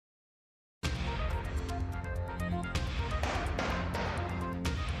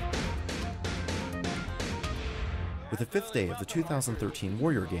With the fifth day of the 2013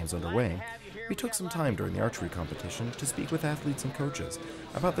 Warrior Games underway, we took some time during the archery competition to speak with athletes and coaches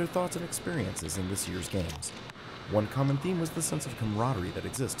about their thoughts and experiences in this year's games. One common theme was the sense of camaraderie that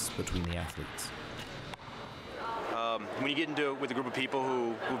exists between the athletes. When you get into it with a group of people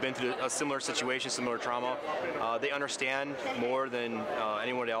who've been through a similar situation, similar trauma, they understand more than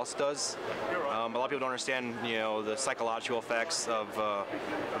anyone else does. A lot of people don't understand, the psychological effects of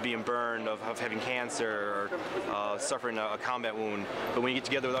being burned, of having cancer, or suffering a combat wound. But when you get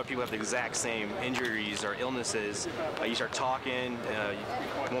together with other people who have the exact same injuries or illnesses, you start talking.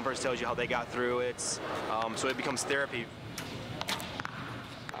 One person tells you how they got through it, so it becomes therapy.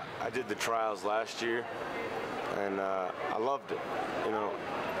 I did the trials last year, and I loved it.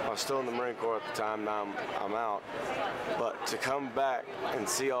 I was still in the Marine Corps at the time. Now I'm out. But to come back and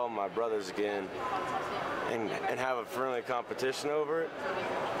see all my brothers again and have a friendly competition over it,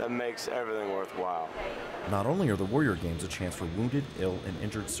 that makes everything worthwhile. Not only are the Warrior Games a chance for wounded, ill, and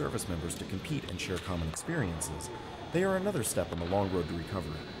injured service members to compete and share common experiences, they are another step on the long road to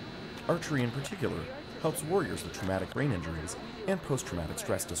recovery. Archery in particular helps warriors with traumatic brain injuries and post-traumatic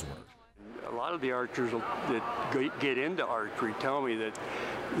stress disorder. A lot of the archers that get into archery tell me that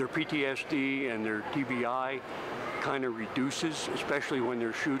their PTSD and their TBI kind of reduces, especially when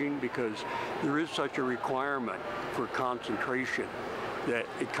they're shooting, because there is such a requirement for concentration that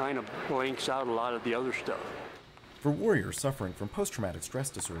it kind of blanks out a lot of the other stuff. For warriors suffering from post-traumatic stress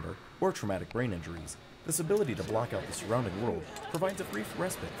disorder or traumatic brain injuries, this ability to block out the surrounding world provides a brief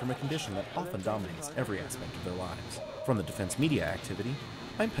respite from a condition that often dominates every aspect of their lives. From the Defense Media Activity,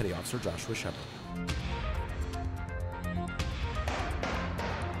 I'm Petty Officer Joshua Shepard.